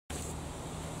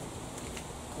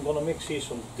I'm going to mix here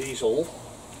some diesel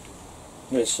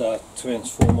with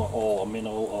transformer oil or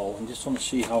mineral oil, and just want to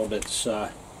see how that's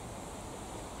how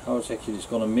it's actually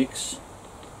going to mix.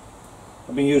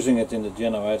 I've been using it in the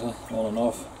generator on and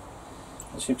off.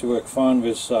 It seems to work fine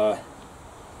with the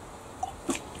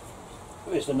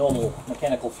normal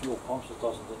mechanical fuel pumps. It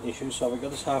doesn't an issue. So we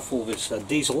got this half full with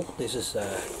diesel. This is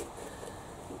a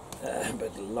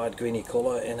bit light greeny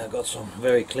colour, and I got some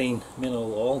very clean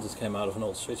mineral oil that came out of an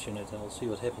old switch unit, and we'll see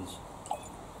what happens.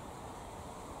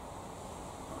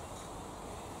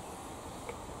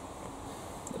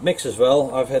 It mixes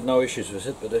well. I've had no issues with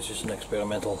it, but that's just an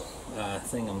experimental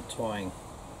thing I'm trying.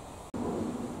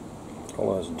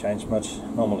 Colour hasn't changed much.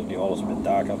 Normally the oil is a bit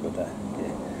darker, but yeah.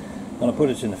 I'm going to put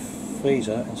it in the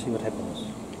freezer and see what happens.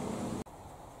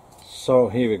 So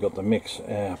here we got the mix.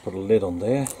 Put a lid on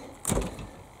there.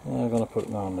 I'm going to put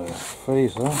it now in the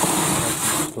freezer.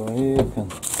 So here you can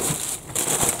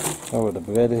show where the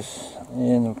bread is,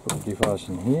 and I'll put the device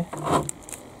in here.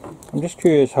 I'm just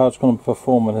curious how it's going to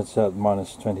perform when it's at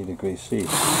minus 20 degrees C.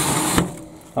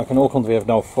 Like in Auckland we have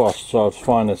no frost, so it's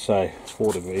fine at say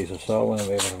 4 degrees or so when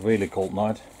we have a really cold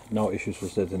night. No issues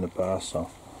with that in the past, so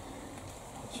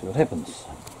let's see what happens.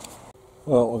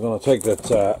 Well, we're going to take that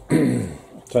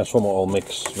transformer oil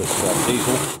mix with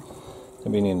diesel.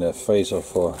 I've been in the freezer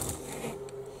for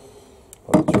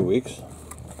about 2 weeks.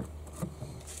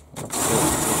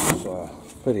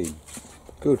 It's pretty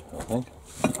good, I think.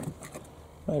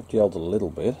 I've gelled a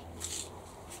little bit.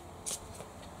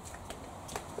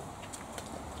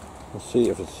 Let's see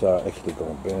if it's actually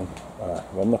going to burn.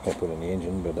 Well, I'm not going to put it in the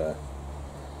engine, but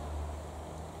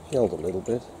gelled a little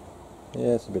bit.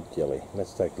 Yeah, it's a bit jelly.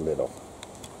 Let's take the lid off.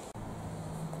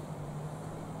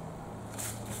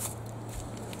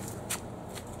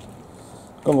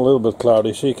 Gone a little bit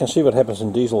cloudy, so you can see what happens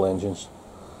in diesel engines.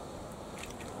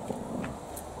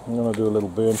 I'm going to do a little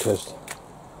burn test.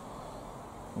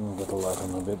 Get the light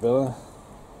on a bit better.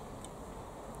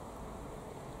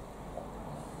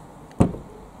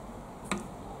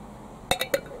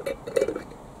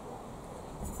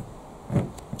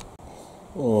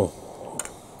 Oh,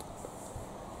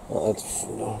 well, let's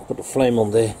put the flame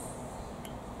on there.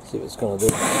 See what it's going to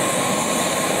do.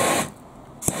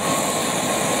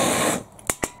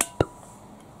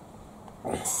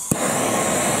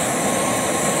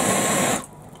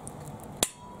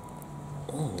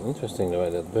 Interesting the way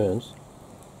that burns.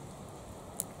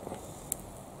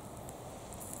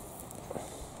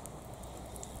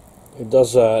 It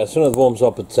does, as soon as it warms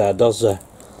up, it does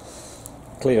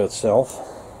clear itself.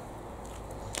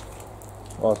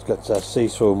 Oh, it's got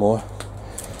see-through more.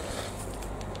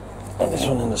 And this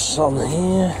one in the sun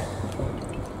here.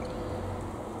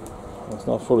 It's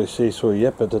not fully see-through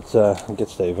yet, but it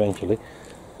gets there eventually.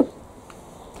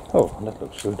 Oh, that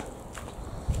looks good.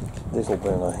 Diesel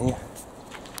burner here.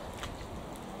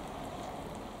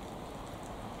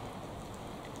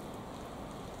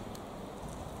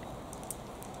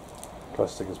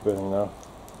 Plastic is burning now.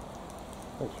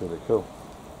 That's really cool.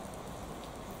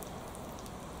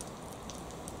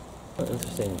 Oh,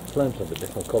 interesting. Flames are a bit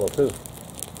different colour too.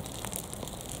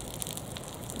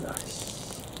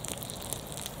 Nice.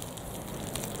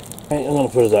 Okay, I'm going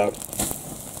to put it out.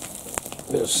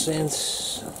 Bit of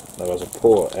sense. That was a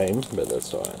poor aim, but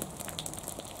that's alright.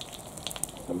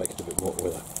 I'll make it a bit more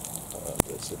with it.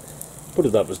 Put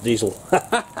it up as diesel.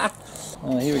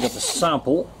 Here we got the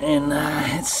sample, and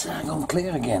it's gone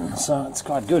clear again, so it's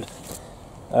quite good.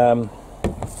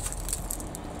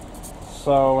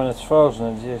 So when it's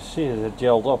frozen, you see it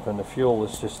gelled up, and the fuel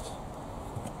is just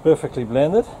perfectly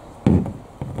blended. And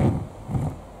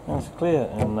it's clear,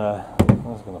 and I'm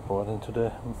just going to pour it into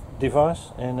the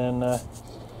device, and then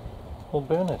we'll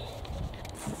burn it.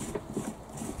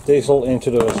 Diesel into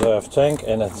the reserve tank,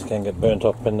 and it can get burnt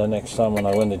up in the next time when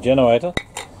I run the generator.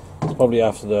 It's probably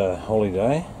after the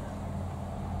holiday.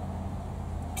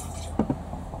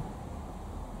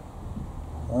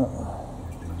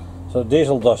 So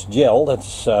diesel does gel.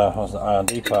 That's was the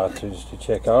R&D part to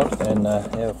check out, and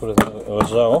yeah, put it in a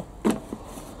reserve.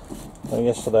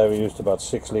 Yesterday we used about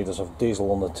 6 liters of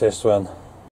diesel on the test run.